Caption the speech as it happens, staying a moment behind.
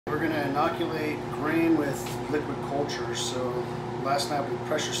going to inoculate grain with liquid culture. So last night we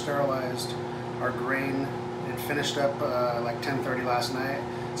pressure sterilized our grain. It finished up like 10:30 last night,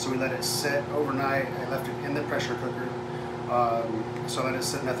 so we let it sit overnight. I left it in the pressure cooker, so I let it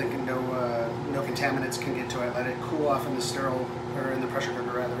sit. No contaminants can get to it. Let it cool off in the in the pressure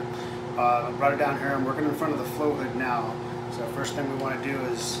cooker rather. Brought it down here. I'm working in front of the flow hood now. So first thing we want to do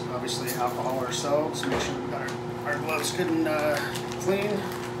is obviously alcohol ourselves. Make sure we've got our gloves good and clean.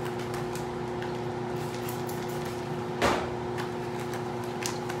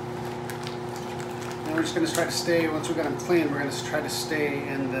 And we're just going to try to stay, once we got them clean, we're going to try to stay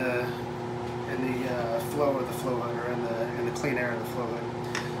in the flow of the flow hood, or in the clean air of the flow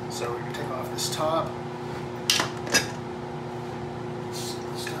hood. So we're going to take off this top.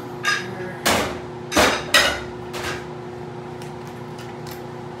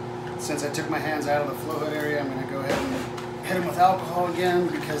 Since I took my hands out of the flow hood area, I'm going to go ahead and hit them with alcohol again,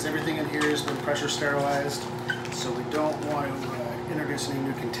 because everything in here has been pressure sterilized. So we don't want to introduce any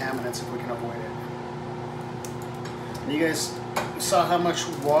new contaminants if we can avoid it. And you guys saw how much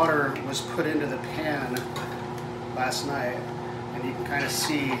water was put into the pan last night, and you can kind of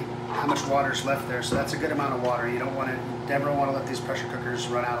see how much water is left there. So that's a good amount of water. You never want to let these pressure cookers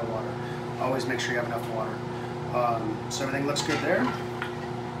run out of water. Always make sure you have enough water. So everything looks good there.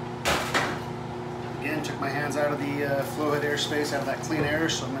 Again, took my hands out of the flow hood airspace, out of that clean air,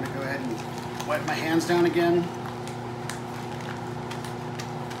 so I'm going to go ahead and wipe my hands down again.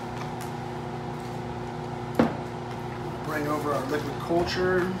 Bring over our liquid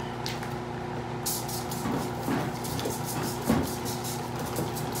culture.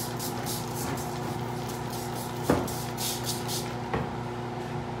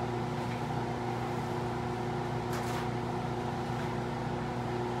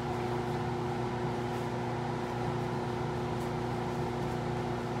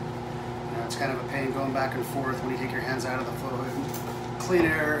 It's kind of a pain going back and forth when you take your hands out of the flow hood, clean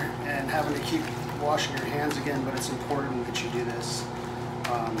air, and having to keep washing your hands again. But it's important that you do this.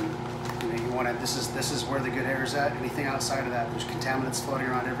 You want to. This is where the good air is at. Anything outside of that, there's contaminants floating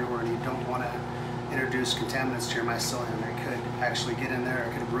around everywhere, and you don't want to introduce contaminants to your mycelium. It could actually get in there.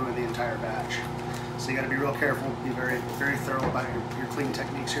 It could ruin the entire batch. So you got to be real careful. Be very, very thorough about your cleaning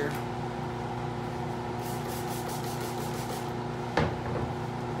techniques here.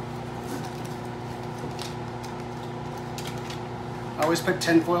 I always put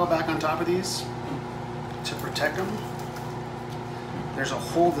tin foil back on top of these to protect them. There's a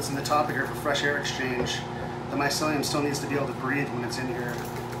hole that's in the top of here for fresh air exchange. The mycelium still needs to be able to breathe when it's in here,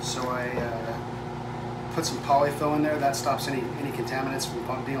 so I put some polyfill in there. That stops any contaminants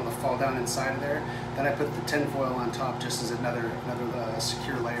from being able to fall down inside of there. Then I put the tin foil on top just as another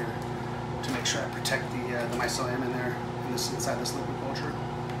secure layer to make sure I protect the mycelium in there, inside this liquid culture.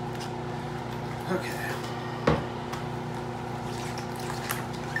 Okay.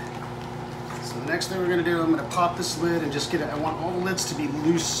 The next thing we're going to do, I'm going to pop this lid and just get it. I want all the lids to be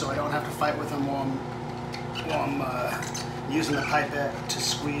loose so I don't have to fight with them while I'm using the pipette to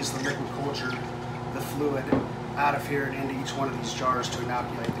squeeze the liquid culture, the fluid, out of here and into each one of these jars to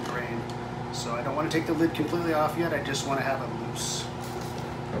inoculate the grain. So I don't want to take the lid completely off yet, I just want to have it loose.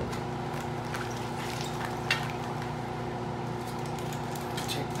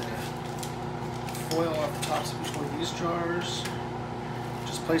 Take the foil off the tops of each one of these jars.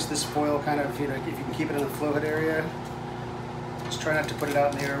 Place this foil kind of, if you can keep it in the flow hood area. Just try not to put it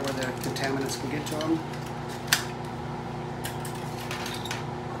out in the air where the contaminants can get to them.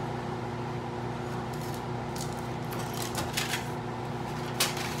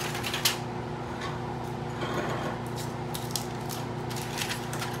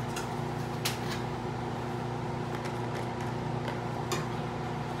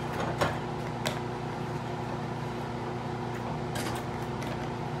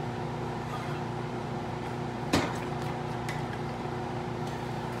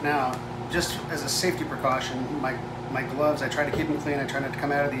 Now, just as a safety precaution, my gloves, I try to keep them clean. I try not to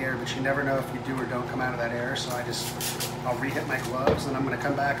come out of the air, but you never know if you do or don't come out of that air. So I'll re-hit my gloves, and I'm going to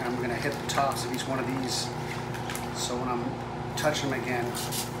come back and I'm going to hit the tops of each one of these. So when I'm touching them again,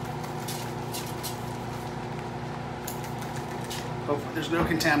 hopefully there's no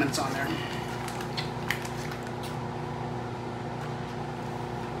contaminants on there.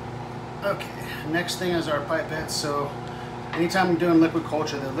 Okay, next thing is our pipettes. So anytime I'm doing liquid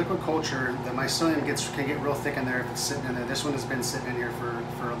culture, the mycelium can get real thick in there if it's sitting in there. This one has been sitting in here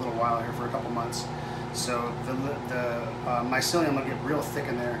for a little while here, for a couple months. So the mycelium will get real thick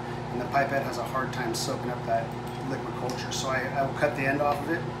in there, and the pipette has a hard time soaking up that liquid culture. So I will cut the end off of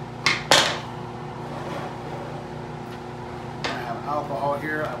it. I have alcohol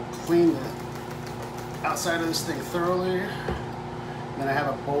here. I will clean the outside of this thing thoroughly. Then I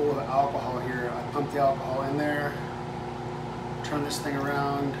have a bowl of alcohol here. I pump the alcohol in there, turn this thing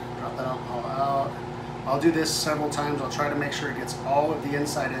around, drop that alcohol out. I'll do this several times. I'll try to make sure it gets all of the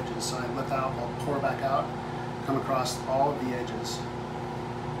inside edges. So I let the alcohol pour back out, come across all of the edges.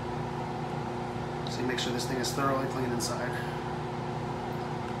 So you make sure this thing is thoroughly clean inside.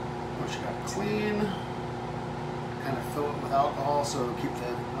 Once you got it clean, kind of fill it with alcohol so it'll keep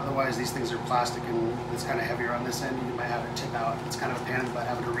the, otherwise these things are plastic and it's kind of heavier on this end. You might have it tip out. It's kind of a pain in the butt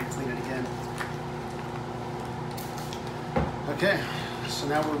having to re-clean it again. Okay, so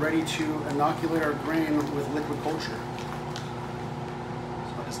now we're ready to inoculate our grain with liquid culture.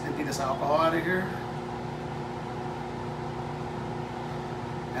 So I'll just empty this alcohol out of here.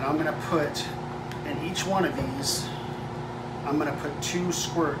 And I'm gonna put, in each one of these, I'm gonna put 2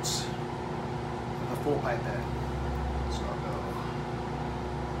 squirts of a full pipette. So I'll go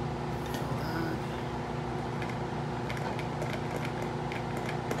fill that.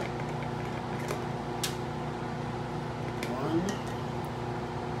 One,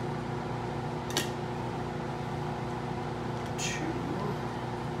 2.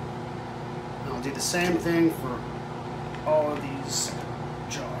 And I'll do the same thing for all of these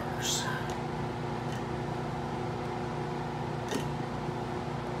jars.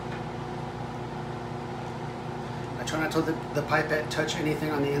 I try not to let the pipette touch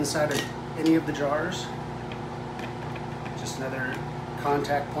anything on the inside of any of the jars. Just another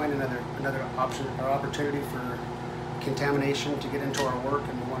contact point, another option or opportunity for contamination to get into our work,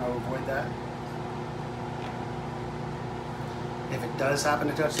 and we want to avoid that. If it does happen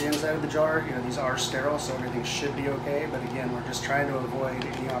to touch the inside of the jar, you know, these are sterile, so everything should be okay. But again, we're just trying to avoid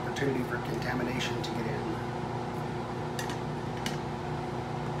any opportunity for contamination to get in.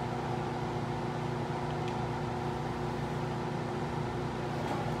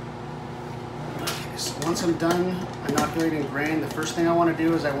 Okay, so once I'm done inoculating grain, the first thing I want to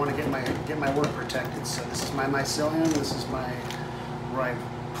do is I want to get my work protected. So this is my mycelium. This is my where I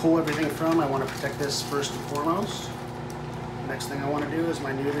pull everything from. I want to protect this first and foremost. Next thing I want to do is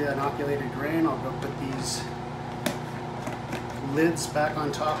my newly inoculated grain. I'll go put these lids back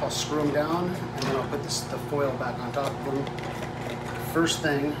on top. I'll screw them down, and then I'll put the foil back on top of them. First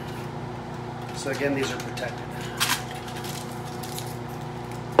thing, so again, these are protected.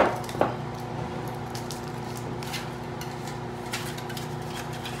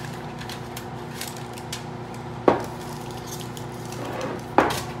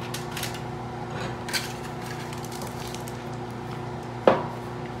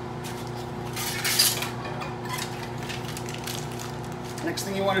 Next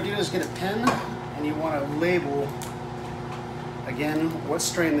thing you want to do is get a pen, and you want to label, again, what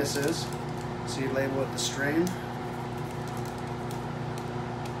strain this is. So you label it the strain,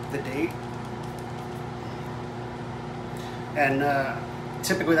 the date, and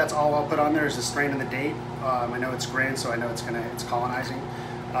typically that's all I'll put on there is the strain and the date. I know it's grain, so I know it's colonizing.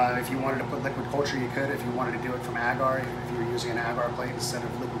 If you wanted to put liquid culture, you could. If you wanted to do it from agar, if you were using an agar plate instead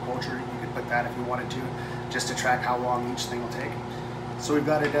of liquid culture, you could put that if you wanted to, just to track how long each thing will take. So we've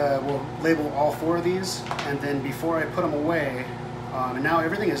got it, we'll label all 4 of these, and then before I put them away, and now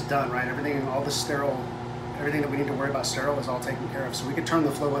everything is done, right? Everything, all the sterile, everything that we need to worry about sterile is all taken care of. So we can turn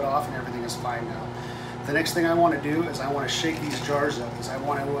the fluid off and everything is fine now. The next thing I want to do is I want to shake these jars up, because I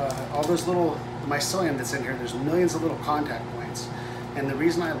want to, all those little mycelium that's in here, there's millions of little contact points. And the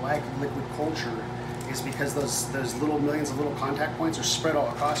reason I like liquid culture is because those little millions of little contact points are spread all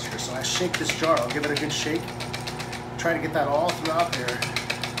across here. So I shake this jar, I'll give it a good shake, try to get that all throughout there,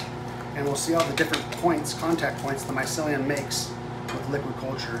 and we'll see all the different points, contact points the mycelium makes with liquid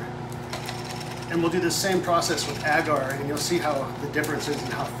culture. And we'll do the same process with agar, and you'll see how the difference is in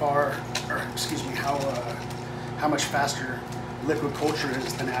how far, or excuse me, how much faster liquid culture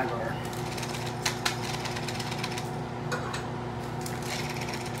is than agar.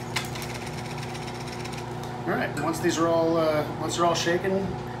 All right, once they're all shaken,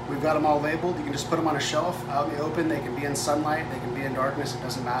 we've got them all labeled. You can just put them on a shelf out in the open. They can be in sunlight, they can be in darkness, it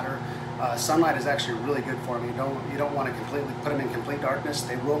doesn't matter. Sunlight is actually really good for them. You don't want to completely put them in complete darkness.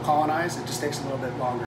 They will colonize, it just takes a little bit longer.